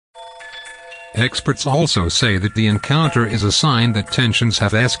Experts also say that the encounter is a sign that tensions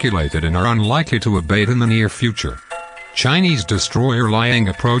have escalated and are unlikely to abate in the near future. Chinese destroyer Luyang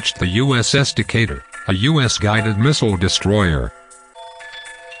approached the USS Decatur, a U.S. guided missile destroyer.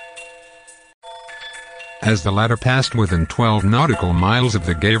 As the latter passed within 12 nautical miles of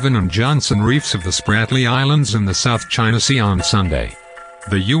the Gaven and Johnson reefs of the Spratly Islands in the South China Sea on Sunday.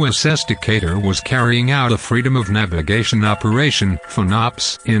 The USS Decatur was carrying out a freedom of navigation operation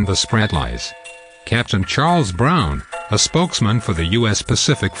 (FONOPs) in the Spratlys. Captain Charles Brown, a spokesman for the U.S.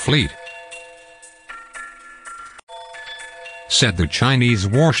 Pacific Fleet, said the Chinese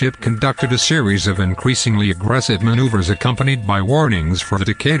warship conducted a series of increasingly aggressive maneuvers accompanied by warnings for the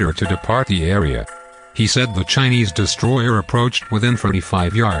Decatur to depart the area. He said the Chinese destroyer approached within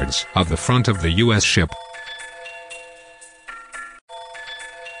 45 yards of the front of the U.S. ship,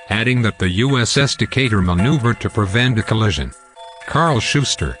 adding that the USS Decatur maneuvered to prevent a collision. Carl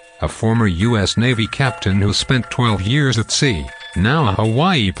Schuster, a former U.S. Navy captain who spent 12 years at sea, now a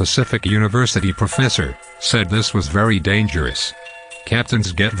Hawaii Pacific University professor, said this was very dangerous.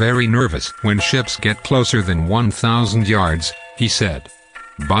 Captains get very nervous when ships get closer than 1,000 yards, he said.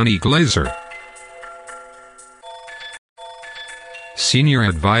 Bonnie Glazer, senior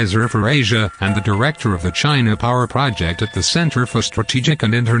advisor for Asia and the director of the China Power Project at the Center for Strategic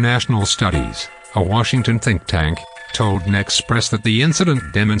and International Studies, a Washington think tank, told N'Express that the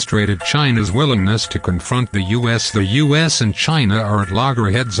incident demonstrated China's willingness to confront the U.S. The U.S. and China are at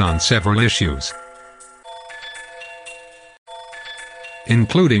loggerheads on several issues,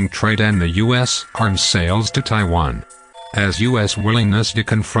 including trade and the U.S. arms sales to Taiwan. As U.S. willingness to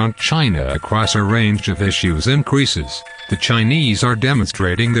confront China across a range of issues increases, the Chinese are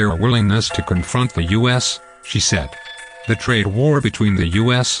demonstrating their willingness to confront the U.S., she said. The trade war between the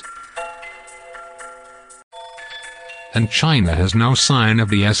U.S. and China has no sign of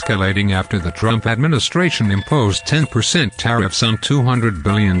de-escalating after the Trump administration imposed 10% tariffs on $200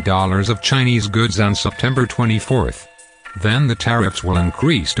 billion of Chinese goods on September 24. Then the tariffs will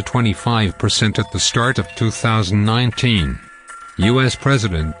increase to 25% at the start of 2019. U.S.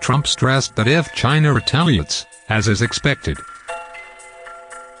 President Trump stressed that if China retaliates, as is expected,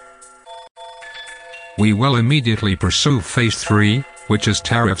 we will immediately pursue Phase 3, which is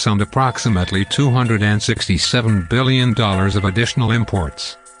tariffs on approximately $267 billion of additional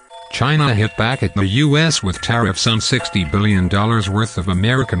imports. China hit back at the U.S. with tariffs on $60 billion worth of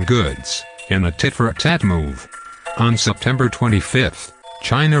American goods, in a tit-for-tat move. On September 25,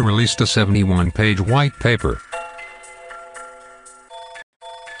 China released a 71-page white paper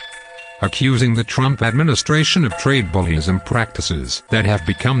accusing the Trump administration of trade bullyism practices that have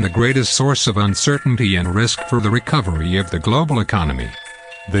become the greatest source of uncertainty and risk for the recovery of the global economy.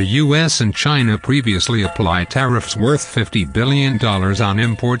 The U.S. and China previously applied tariffs worth $50 billion on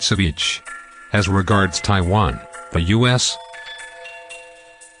imports of each. As regards Taiwan, the U.S.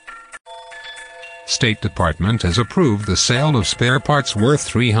 State Department has approved the sale of spare parts worth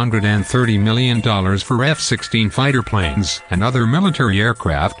 $330 million for F-16 fighter planes and other military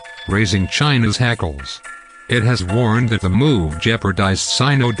aircraft, raising China's hackles. It has warned that the move jeopardized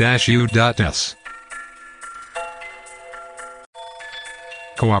Sino-U.S.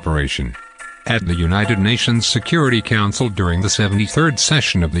 cooperation. At the United Nations Security Council during the 73rd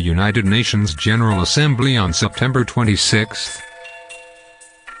session of the United Nations General Assembly on September 26,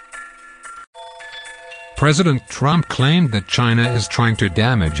 President Trump claimed that China is trying to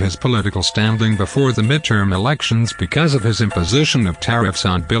damage his political standing before the midterm elections because of his imposition of tariffs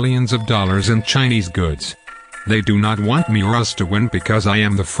on billions of dollars in Chinese goods. They do not want me or us to win because I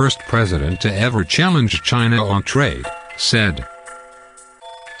am the first president to ever challenge China on trade, said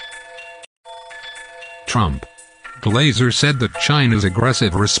Trump. Glazer said that China's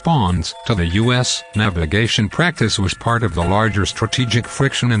aggressive response to the U.S. navigation practice was part of the larger strategic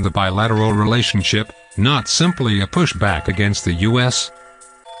friction in the bilateral relationship, not simply a pushback against the U.S.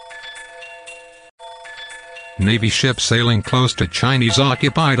 Navy ship sailing close to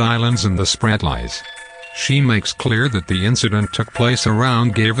Chinese-occupied islands in the Spratlys. She makes clear that the incident took place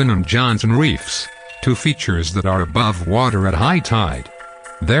around Gaven and Johnson reefs, two features that are above water at high tide.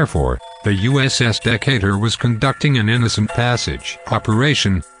 Therefore, the USS Decatur was conducting an innocent passage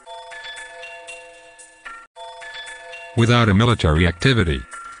operation without a military activity.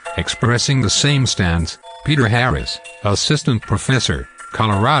 Expressing the same stance, Peter Harris, assistant professor,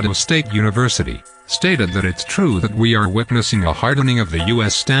 Colorado State University, stated that it's true that we are witnessing a hardening of the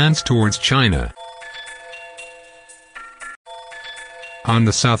U.S. stance towards China on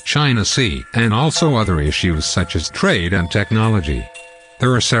the South China Sea, and also other issues such as trade and technology.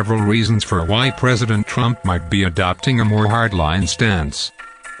 There are several reasons for why President Trump might be adopting a more hardline stance.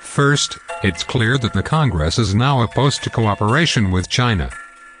 First, it's clear that the Congress is now opposed to cooperation with China.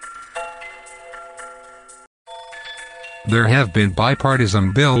 There have been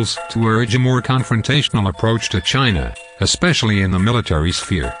bipartisan bills to urge a more confrontational approach to China, especially in the military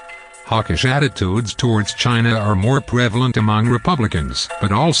sphere. Hawkish attitudes towards China are more prevalent among Republicans,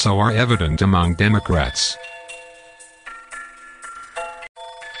 but also are evident among Democrats.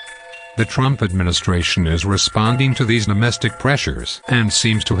 The Trump administration is responding to these domestic pressures and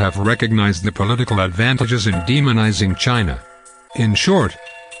seems to have recognized the political advantages in demonizing China. In short,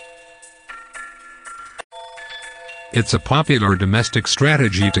 it's a popular domestic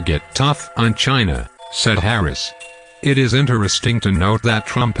strategy to get tough on China, said Harris. It is interesting to note that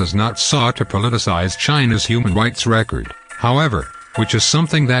Trump has not sought to politicize China's human rights record, however, which is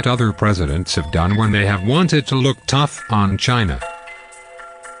something that other presidents have done when they have wanted to look tough on China.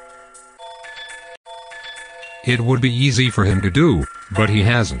 It would be easy for him to do, but he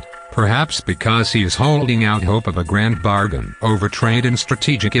hasn't, perhaps because he is holding out hope of a grand bargain over trade and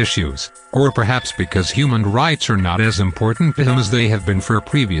strategic issues, or perhaps because human rights are not as important to him as they have been for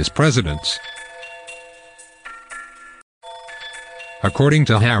previous presidents. According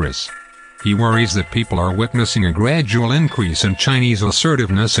to Harris, he worries that people are witnessing a gradual increase in Chinese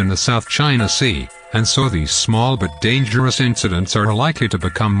assertiveness in the South China Sea, and so these small but dangerous incidents are likely to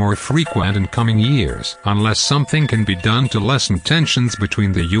become more frequent in coming years unless something can be done to lessen tensions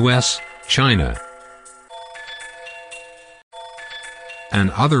between the U.S., China, and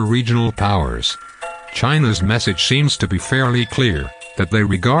other regional powers. China's message seems to be fairly clear, that they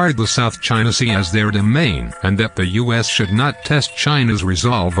regard the South China Sea as their domain and that the U.S. should not test China's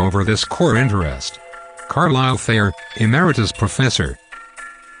resolve over this core interest. Carlisle Thayer, Emeritus Professor,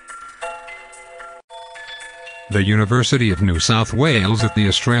 the University of New South Wales at the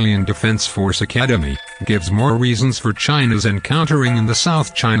Australian Defence Force Academy, gives more reasons for China's encountering in the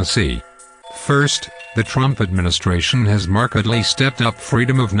South China Sea. First, the Trump administration has markedly stepped up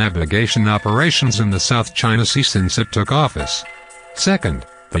freedom of navigation operations in the South China Sea since it took office. Second,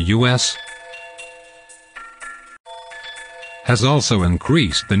 the U.S. has also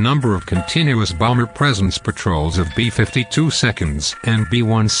increased the number of continuous bomber presence patrols of B-52 seconds and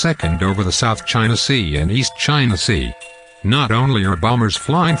B-1 second over the South China Sea and East China Sea. Not only are bombers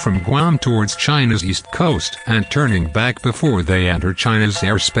flying from Guam towards China's east coast and turning back before they enter China's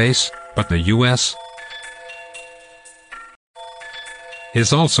airspace, but the U.S.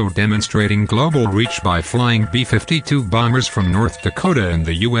 is also demonstrating global reach by flying B-52 bombers from North Dakota and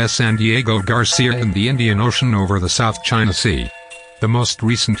the U.S. San Diego Garcia in the Indian Ocean over the South China Sea. The most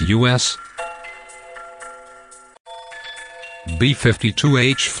recent U.S.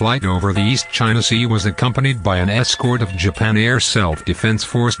 B-52H flight over the East China Sea was accompanied by an escort of Japan Air Self-Defense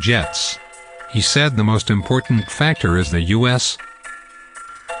Force jets. He said the most important factor is the U.S.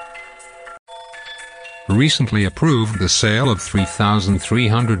 recently approved the sale of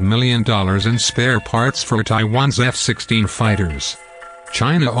 $3,300 million in spare parts for Taiwan's F-16 fighters.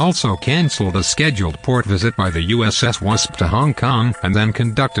 China also cancelled a scheduled port visit by the USS Wasp to Hong Kong and then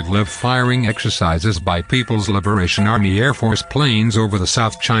conducted live firing exercises by People's Liberation Army Air Force planes over the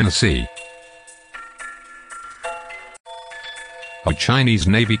South China Sea. A Chinese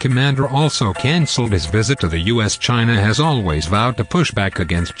Navy commander also cancelled his visit to the U.S. China has always vowed to push back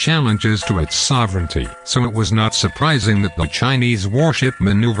against challenges to its sovereignty, so it was not surprising that the Chinese warship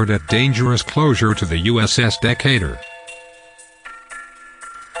maneuvered at dangerous closure to the USS Decatur.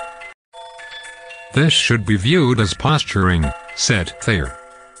 This should be viewed as posturing, said Thayer.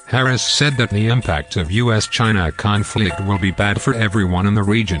 Harris said that the impact of U.S.-China conflict will be bad for everyone in the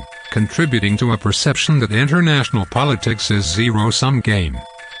region, contributing to a perception that international politics is a zero-sum game.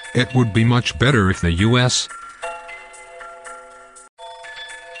 It would be much better if the U.S.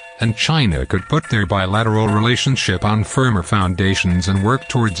 and China could put their bilateral relationship on firmer foundations and work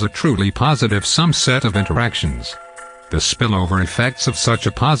towards a truly positive set of interactions. The spillover effects of such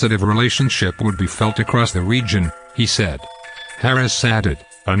a positive relationship would be felt across the region, he said. Harris added,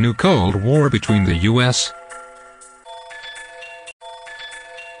 a new Cold War between the U.S.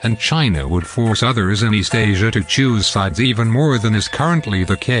 and China would force others in East Asia to choose sides even more than is currently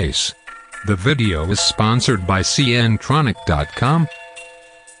the case. The video is sponsored by CNtronic.com.